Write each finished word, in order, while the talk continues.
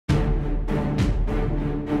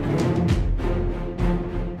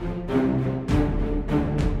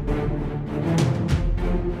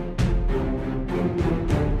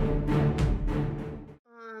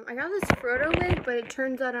but it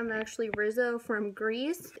turns out I'm actually Rizzo from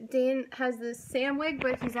Greece. Dane has this Sam wig,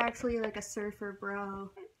 but he's actually like a surfer bro.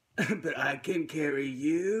 But I can carry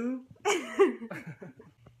you.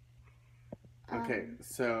 Okay,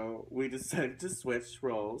 so we decided to switch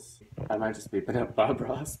roles. I might just be Pinup Bob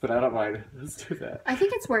Ross, but I don't mind. Let's do that. I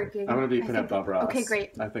think it's working. I'm gonna be Pinup Bob Ross. Okay,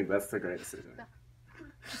 great. I think that's the great decision.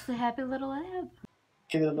 Just a happy little lab.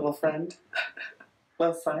 Get a little friend.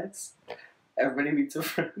 Both sides. Everybody needs a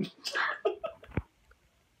friend.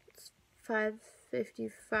 It's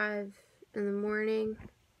 5:55 in the morning.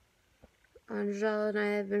 Anjle and I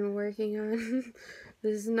have been working on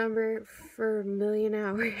this number for a million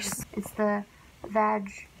hours. It's the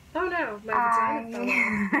vag. Oh no, my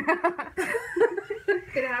vagina fell off.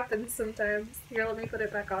 It happens sometimes. Here, let me put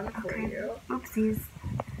it back on for you. Oopsies.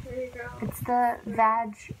 There you go. It's the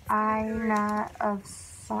vagina of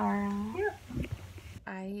Sauron. Yeah.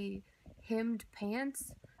 I hemmed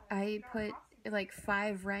pants. I put like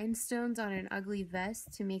 5 rhinestones on an ugly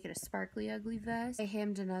vest to make it a sparkly ugly vest. I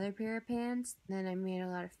hemmed another pair of pants. Then I made a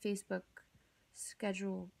lot of Facebook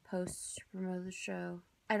schedule posts to promote the show.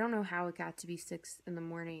 I don't know how it got to be 6 in the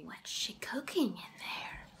morning. What's she cooking in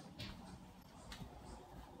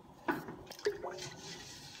there?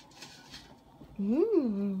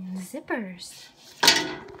 Zippers.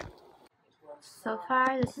 So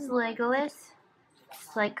far, this is Legolas.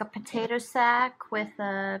 It's like a potato sack with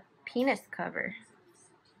a penis cover.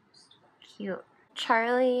 Cute.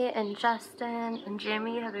 Charlie and Justin and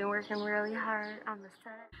Jimmy have been working really hard on the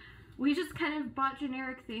set. We just kind of bought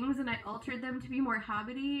generic things and I altered them to be more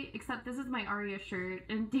Hobbity, except this is my Arya shirt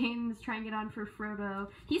and Dane's trying it on for Frodo.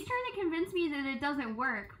 He's trying to convince me that it doesn't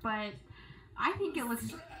work, but I think it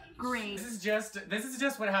looks great. This is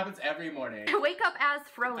just what happens every morning. I wake up as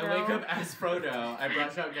Frodo. I wake up as Frodo. I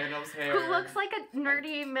brush out Gandalf's hair. Who looks like a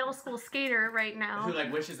nerdy middle school skater right now. Who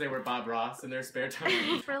like wishes they were Bob Ross in their spare time.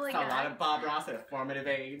 It's really good. A lot of Bob Ross at a formative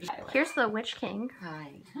age. Here's the Witch King.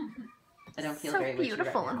 Hi. I don't feel So very witchy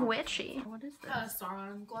beautiful right and now. witchy. What is this?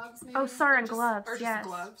 Sauron gloves, maybe? Oh, Sauron Or just- gloves, Or just yes.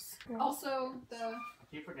 gloves. Yeah. Also, I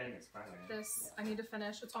keep forgetting it's Friday. this, I need to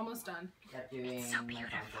finish. It's almost done. Kept doing So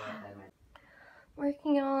beautiful. my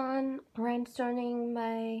Working on rhinestoning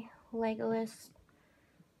my Legolas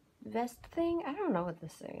vest thing. I don't know what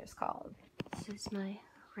this thing is called. This is my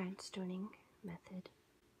rhinestoning method.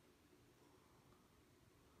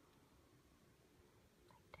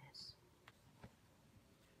 Like this.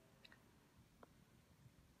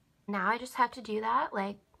 Now I just have to do that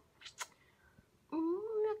like a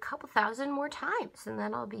couple thousand more times and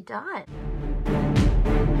then I'll be done.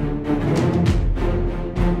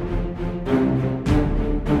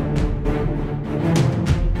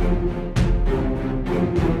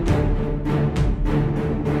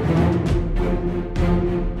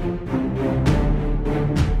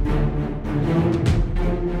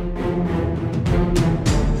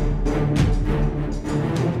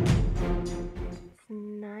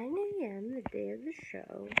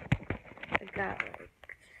 Show. I got like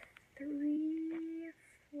 3-4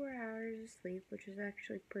 hours of sleep, which is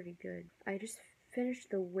actually pretty good. I just finished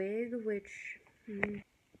the wig, which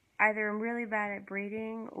either I'm really bad at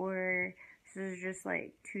braiding or this is just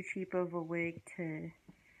like too cheap of a wig to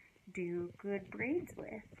do good braids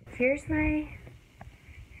with. Here's my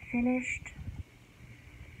finished,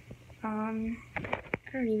 I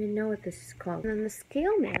don't even know what this is called. And then the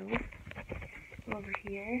scale nail over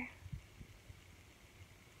here.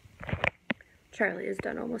 Charlie has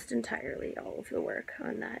done almost entirely all of the work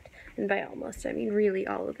on that. And by almost, I mean really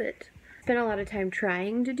all of it. Spent a lot of time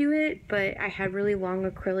trying to do it, but I had really long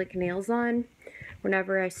acrylic nails on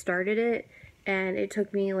whenever I started it. And it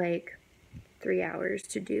took me like 3 hours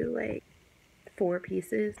to do like 4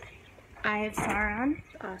 pieces. I have Sauron.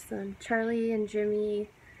 Awesome. Charlie and Jimmy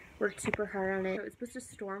worked super hard on it. It was supposed to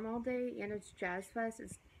storm all day and it's Jazz Fest.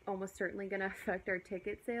 It's almost certainly going to affect our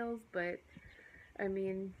ticket sales, but I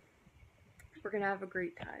mean, we're gonna have a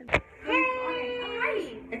great time. Hey!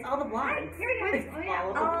 Hi! It's all the vlogs. It's all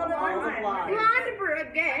the vlogs.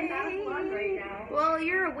 Blonde Brooke. Well,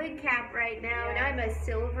 you're a wig cap right now, and I'm a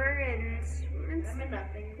silver, and I'm a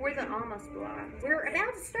nothing. we're the almost blonde. We're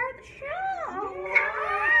about to start the show.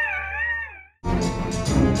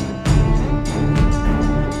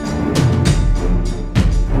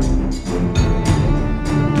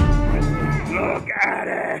 Look at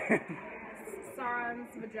it!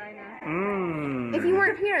 Sauron's vagina. If you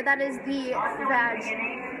weren't here, that is the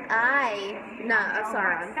vagina of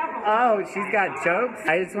Sauron. Oh, she's got jokes?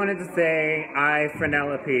 I just wanted to say,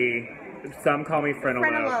 Frenelope. Some call me Frenelope.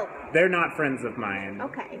 Frenelope. They're not friends of mine.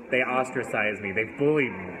 Okay. They ostracize me. They bully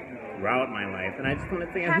me. throughout my life, and I just want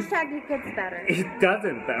to say Hashtag it gets better. it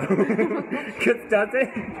doesn't though. Cause does it?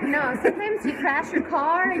 No, sometimes you crash your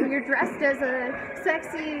car and you're dressed as a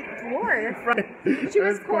sexy dwarf. She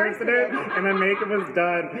was corseted, and my makeup was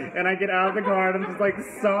done, and I get out of the car, and I'm just like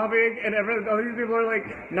sobbing, and all these people are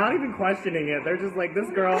like not even questioning it. They're just like, this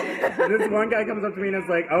one guy comes up to me and is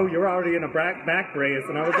like, oh, you're already in a back brace,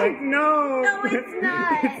 and I was like, no, No, it's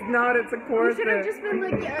not. it's not. It's a You corset. should have just been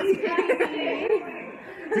like, yes, pity me.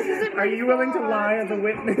 This isn't Are you willing to lie as a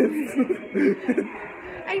witness?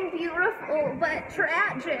 I'm beautiful, but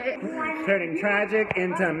tragic. Turning tragic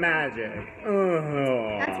into magic.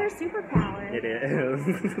 Oh. That's her superpower. It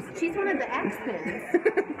is. She's one of the X-Men.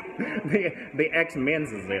 the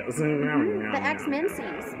X-Men's. The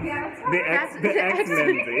X-Mencies. The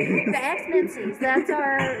X-Men's. The X-Mencies. That's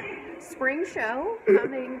our spring show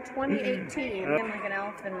coming 2018. I'm like an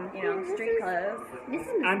elf in, you know, street clothes. This is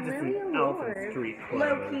I'm just Lily an elf Allure. in street clothes.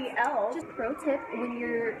 Low-key elf. Just pro tip, when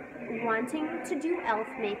you're wanting to do elf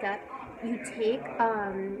makeup, you take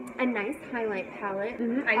a nice highlight palette.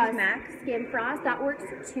 I use MAC. Skin Frost, that works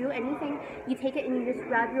too. Anything, you take it and you just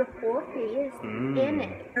rub your whole face in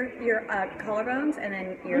it. Your collarbones, and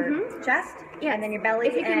then your chest, Yeah, and then your belly,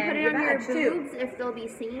 If you can and put it your on your badge, too. boobs, if they'll be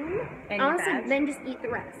seen. And your Awesome. badge. Then just eat the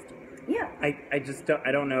rest. Yeah. I just don't,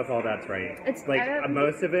 I don't know if all that's right. It's- like I don't-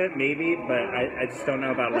 most of it maybe, but I just don't know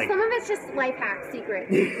about Well, like some of it's just life hack secrets.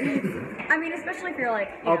 I mean, especially if you're like,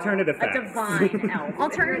 you Alternative know, facts. a divine elf.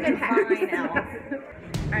 Alternative If you're a hacks. divine elf.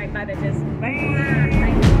 All right, bye, bitches. Bye.